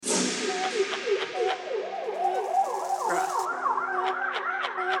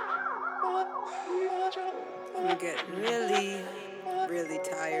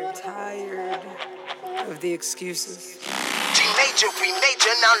excuses. G major, we major,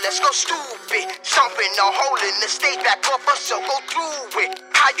 now let's go stupid. Stomping a hole in the stage, back up us, so go through it.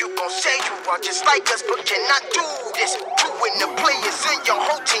 How you gon' say you are just like us, but cannot do this? You and the players in your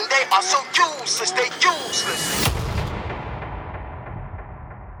whole team, they are so useless, they useless.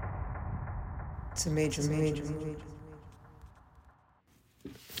 It's a major.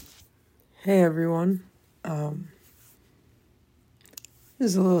 Hey everyone.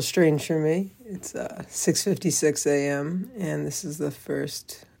 This is a little strange for me. It's 6:56 a.m. and this is the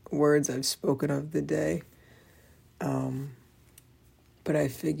first words I've spoken of the day. But I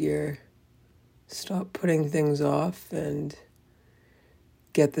figure stop putting things off and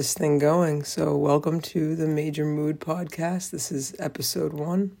get this thing going. So welcome to the Major Mood podcast. This is episode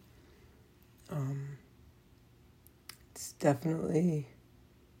 1. It's definitely,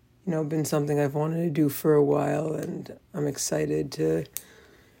 been something I've wanted to do for a while, and I'm excited to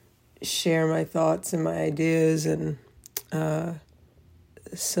share my thoughts and my ideas and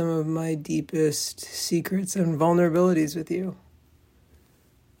some of my deepest secrets and vulnerabilities with you.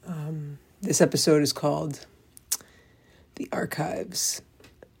 This episode is called The Archives,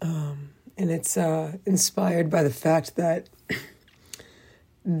 and it's inspired by the fact that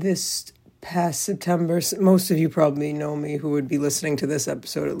this past September, most of you probably know me who would be listening to this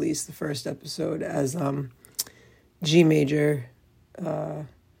episode, at least the first episode, as G major, I'm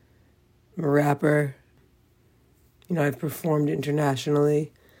a rapper. I've performed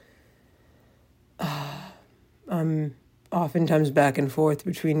internationally. I'm oftentimes back and forth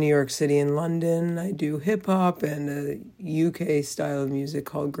between New York City and London. I do hip hop and a UK style of music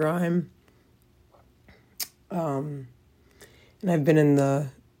called grime. And I've been in the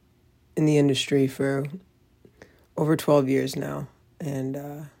industry for over 12 years now,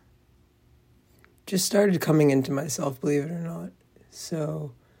 and just started coming into myself, believe it or not.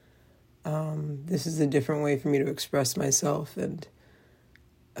 So this is a different way for me to express myself, and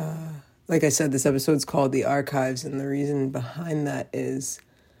like I said, this episode's called The Archives, and the reason behind that is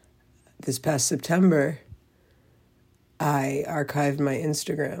this past September, I archived my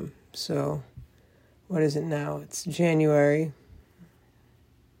Instagram. So what is it now? It's January.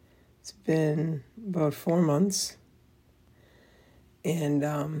 It's been about 4 months, and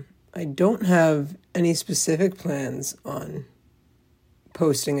I don't have any specific plans on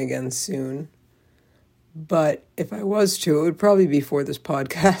posting again soon, but if I was to, it would probably be for this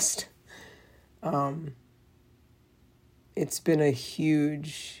podcast. It's been a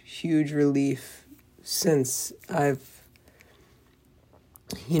huge relief since I've,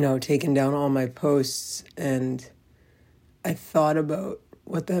 taken down all my posts, and I thought about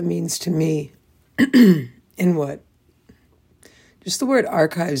what that means to me and what just the word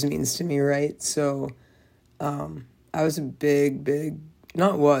archives means to me, right? So I was a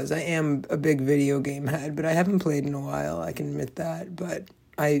I am a big video game head, but I haven't played in a while, I can admit that, but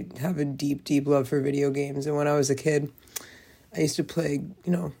I have a deep love for video games. And when I was a kid, I used to play,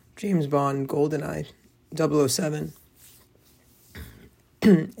 James Bond, GoldenEye, 007.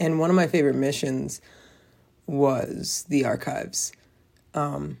 And one of my favorite missions was the archives.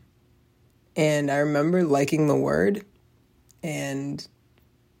 And I remember liking the word, and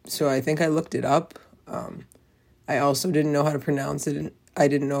so I think I looked it up. I also didn't know how to pronounce it, and I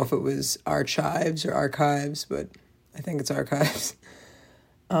didn't know if it was archives or archives, but I think it's archives.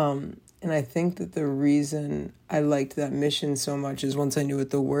 And I think that the reason I liked that mission so much is once I knew what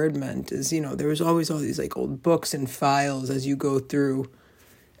the word meant is, there was always all these like old books and files as you go through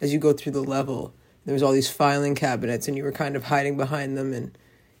the level. There was all these filing cabinets, and you were kind of hiding behind them. And,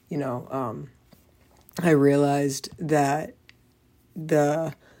 I realized that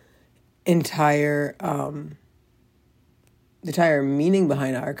the entire meaning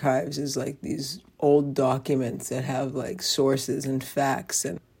behind archives is like these old documents that have like sources and facts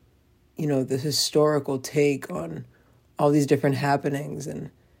and, the historical take on all these different happenings. And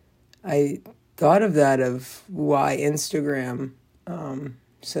I thought of that, of why Instagram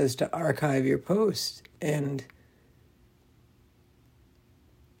says to archive your post. And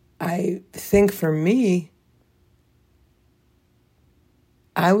I think for me,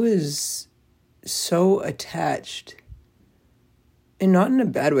 I was so attached, and not in a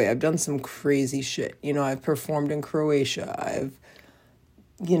bad way. I've done some crazy shit. I've performed in Croatia. I've,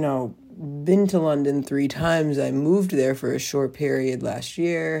 been to London 3 times. I moved there for a short period last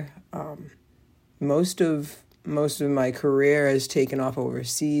year. Most of my career has taken off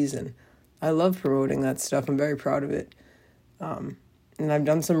overseas, and I love promoting that stuff. I'm very proud of it. And I've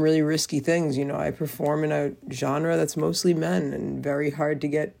done some really risky things. I perform in a genre that's mostly men and very hard to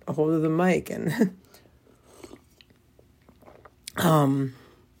get a hold of the mic. And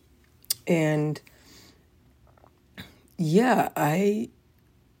and yeah, I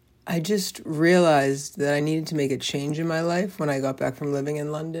just realized that I needed to make a change in my life when I got back from living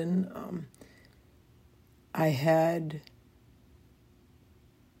in London. I had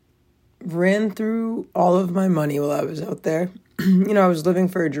ran through all of my money while I was out there. I was living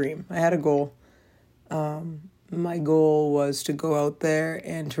for a dream. I had a goal. My goal was to go out there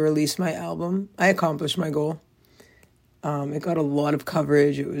and to release my album. I accomplished my goal. It got a lot of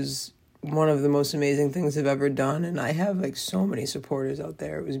coverage. It was one of the most amazing things I've ever done. And I have so many supporters out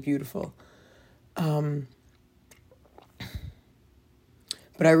there. It was beautiful. But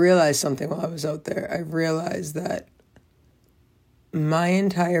I realized something while I was out there. I realized that my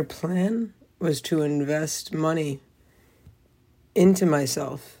entire plan was to invest money into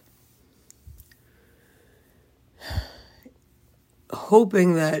myself,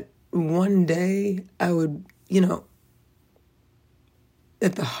 hoping that one day I would,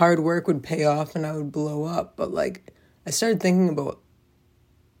 that the hard work would pay off and I would blow up. But I started thinking about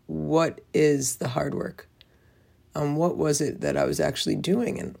what is the hard work? What was it that I was actually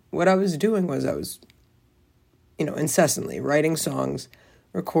doing? And what I was doing was I was, incessantly writing songs,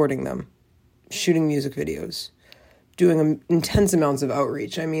 recording them, shooting music videos, doing intense amounts of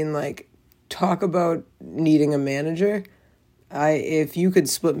outreach. I mean, talk about needing a manager. If you could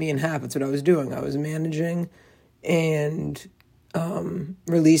split me in half, that's what I was doing. I was managing and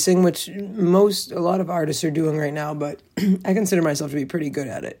releasing, which a lot of artists are doing right now, but I consider myself to be pretty good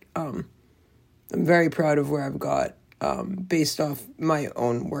at it. I'm very proud of where I've got, based off my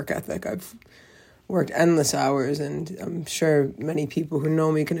own work ethic. I've worked endless hours, and I'm sure many people who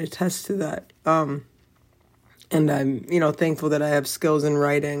know me can attest to that. And I'm, thankful that I have skills in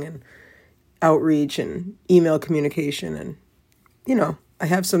writing and outreach and email communication. And, I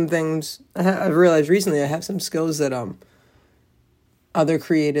have some things, I've realized recently I have some skills that other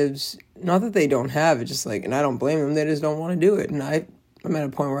creatives, not that they don't have, it's just and I don't blame them, they just don't want to do it. And I'm at a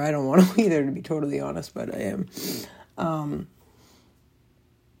point where I don't want to either, to be totally honest, but I am.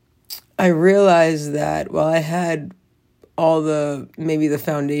 I realized that while I had maybe the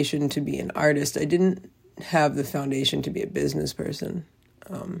foundation to be an artist, I didn't have the foundation to be a business person,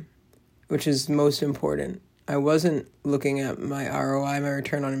 which is most important. I wasn't looking at my ROI, my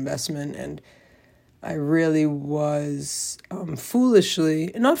return on investment, and I really was not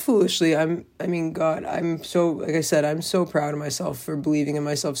foolishly, God, I'm so, like I said, I'm so proud of myself for believing in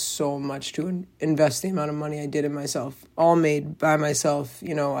myself so much to invest the amount of money I did in myself, all made by myself.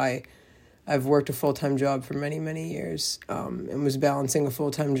 I've worked a full-time job for many, many years, and was balancing a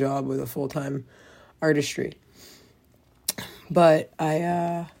full-time job with a full-time artistry. But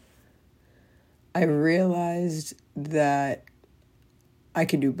I realized that I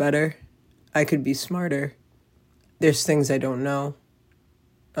could do better. I could be smarter. There's things I don't know.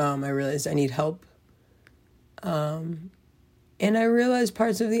 I realized I need help. And I realized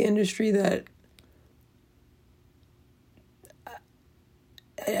parts of the industry that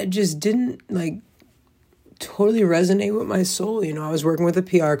I just didn't totally resonate with my soul. I was working with a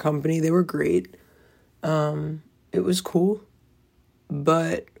PR company. They were great. It was cool.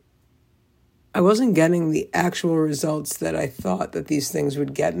 But I wasn't getting the actual results that I thought that these things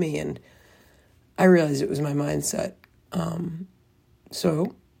would get me. And I realized it was my mindset.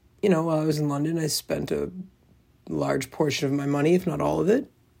 So, while I was in London, I spent a large portion of my money, if not all of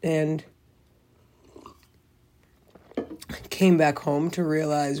it, and came back home to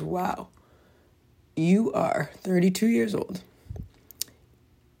realize, wow, you are 32 years old.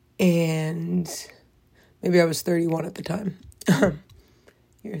 And maybe I was 31 at the time.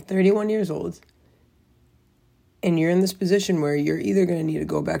 You're 31 years old, and you're in this position where you're either going to need to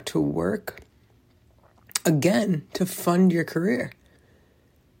go back to work again to fund your career.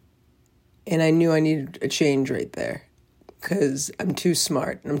 And I knew I needed a change right there, because I'm too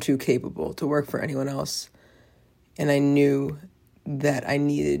smart and I'm too capable to work for anyone else. And I knew that I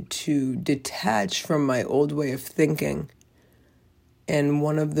needed to detach from my old way of thinking. And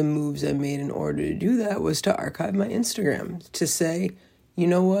one of the moves I made in order to do that was to archive my Instagram, to say, you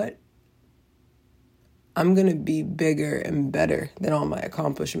know what? I'm going to be bigger and better than all my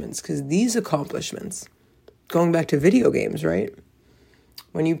accomplishments, because these accomplishments, going back to video games, right?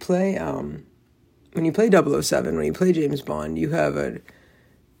 When you play 007, when you play James Bond, you have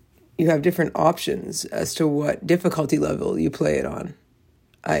different options as to what difficulty level you play it on.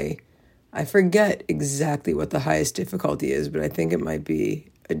 I forget exactly what the highest difficulty is, but I think it might be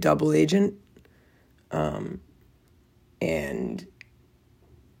a double agent. And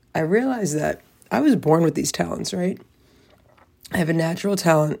I realized that I was born with these talents, right? I have a natural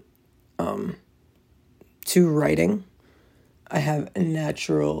talent to writing. I have a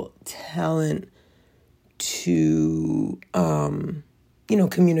natural talent to,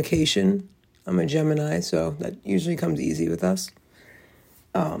 communication. I'm a Gemini, so that usually comes easy with us.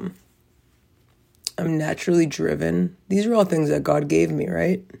 I'm naturally driven. These are all things that God gave me,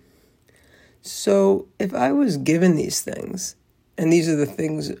 right? So if I was given these things, and these are the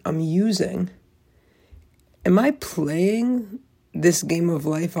things I'm using, am I playing this game of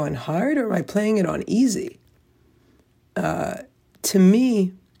life on hard, or am I playing it on easy? To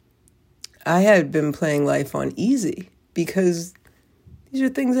me, I had been playing life on easy because these are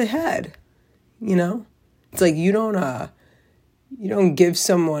things I had, It's like you don't give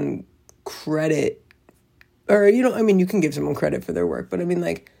someone credit, or you can give someone credit for their work, but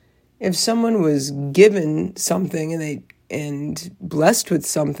if someone was given something and blessed with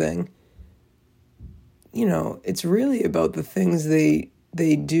something, it's really about the things they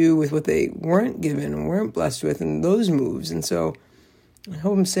do with what they weren't given and weren't blessed with, and those moves. And so I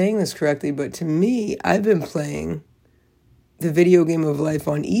hope I'm saying this correctly, but to me, I've been playing the video game of life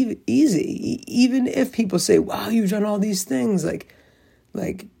on easy. Even if people say, wow, you've done all these things, like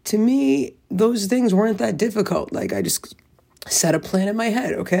to me, those things weren't that difficult. I just set a plan in my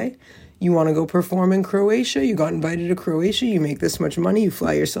head, okay? You want to go perform in Croatia? You got invited to Croatia, you make this much money, you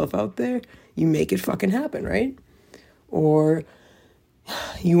fly yourself out there, you make it fucking happen, right? Or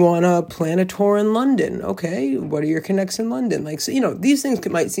you want to plan a tour in London. Okay, what are your connects in London? These things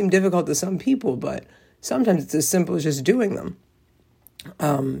might seem difficult to some people, but sometimes it's as simple as just doing them.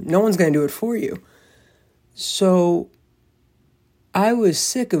 No one's going to do it for you. So I was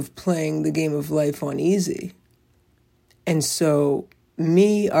sick of playing the game of life on easy. And so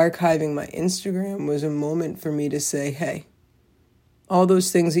me archiving my Instagram was a moment for me to say, hey, all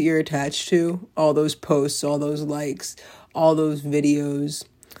those things that you're attached to, all those posts, all those likes, all those videos,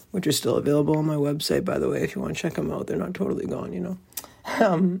 which are still available on my website, by the way, if you want to check them out. They're not totally gone,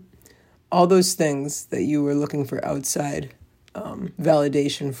 all those things that you were looking for outside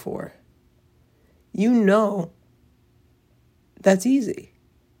validation for, that's easy.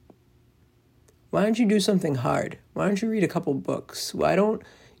 Why don't you do something hard? Why don't you read a couple books? Why don't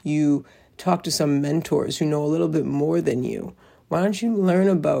you talk to some mentors who know a little bit more than you? Why don't you learn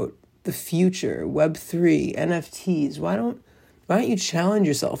about the future, Web3, NFTs? Why don't you challenge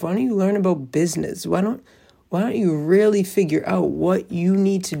yourself? Why don't you learn about business? Why don't you really figure out what you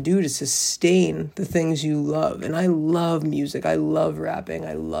need to do to sustain the things you love? And I love music. I love rapping.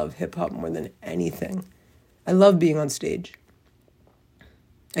 I love hip hop more than anything. I love being on stage.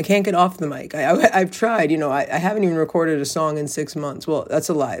 I can't get off the mic. I've tried, I haven't even recorded a song in 6 months. Well, that's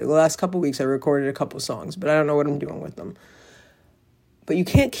a lie. The last couple of weeks I recorded a couple songs, but I don't know what I'm doing with them. But you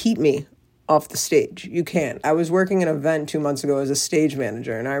can't keep me off the stage. You can't. I was working an event 2 months ago as a stage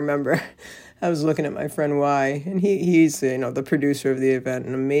manager, and I remember I was looking at my friend Y, and he's the producer of the event,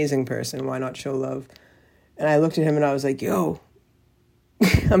 an amazing person. Why not show love? And I looked at him and I was like, yo,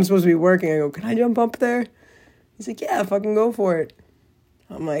 I'm supposed to be working. I go, can I jump up there? He's like, yeah, fucking go for it.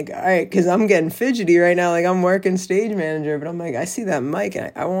 I'm like, all right, because I'm getting fidgety right now. I'm working stage manager, but I'm like, I see that mic and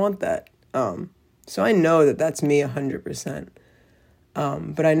I want that. So I know that that's me 100%.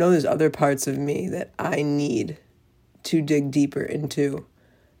 But I know there's other parts of me that I need to dig deeper into.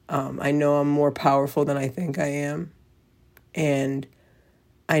 I know I'm more powerful than I think I am. And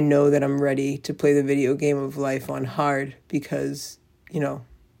I know that I'm ready to play the video game of life on hard because,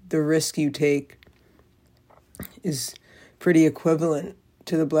 the risk you take is pretty equivalent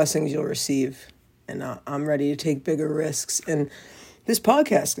to the blessings you'll receive. And I'm ready to take bigger risks. And this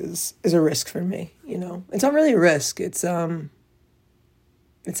podcast is a risk for me, It's not really a risk. It's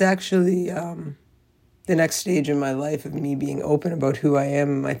actually the next stage in my life of me being open about who I am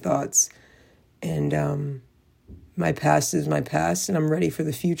and my thoughts. And my past is my past, and I'm ready for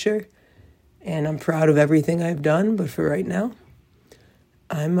the future. And I'm proud of everything I've done, but for right now,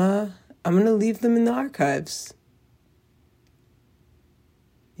 I'm going to leave them in the archives.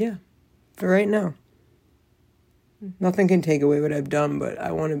 Yeah, for right now. Nothing can take away what I've done, but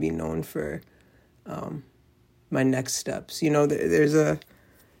I want to be known for my next steps. There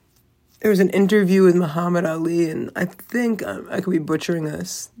was an interview with Muhammad Ali, and I think I could be butchering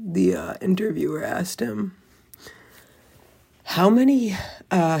this. The interviewer asked him, how many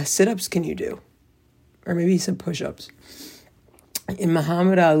sit-ups can you do? Or maybe he said push-ups. And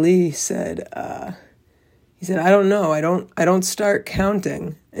Muhammad Ali said, I don't know. I don't start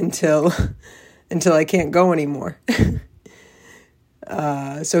counting until I can't go anymore.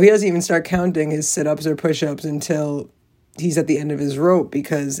 So he doesn't even start counting his sit-ups or push-ups until he's at the end of his rope,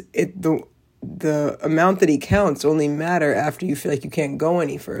 because the amount that he counts only matter after you feel like you can't go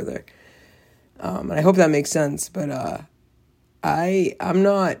any further. And I hope that makes sense, but I'm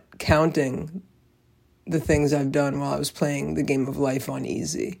not counting the things I've done while I was playing the game of life on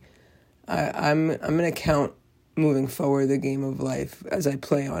easy. I'm going to count moving forward the game of life as I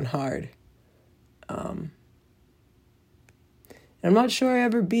play on hard. I'm not sure I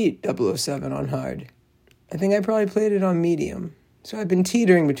ever beat 007 on hard. I think I probably played it on medium. So I've been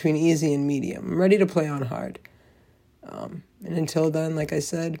teetering between easy and medium. I'm ready to play on hard. And until then, like I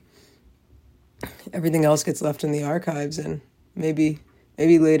said, everything else gets left in the archives, and maybe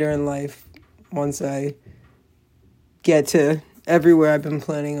later in life, once I get to everywhere I've been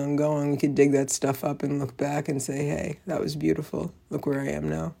planning on going, we could dig that stuff up and look back and say, hey, that was beautiful. Look where I am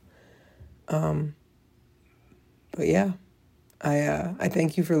now. But yeah, I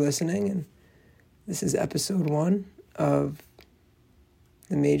thank you for listening, and this is episode 1 of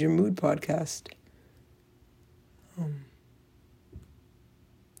the Major Mood podcast.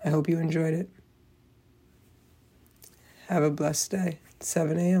 I hope you enjoyed it. Have a blessed day.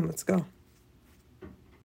 7 a.m. Let's go.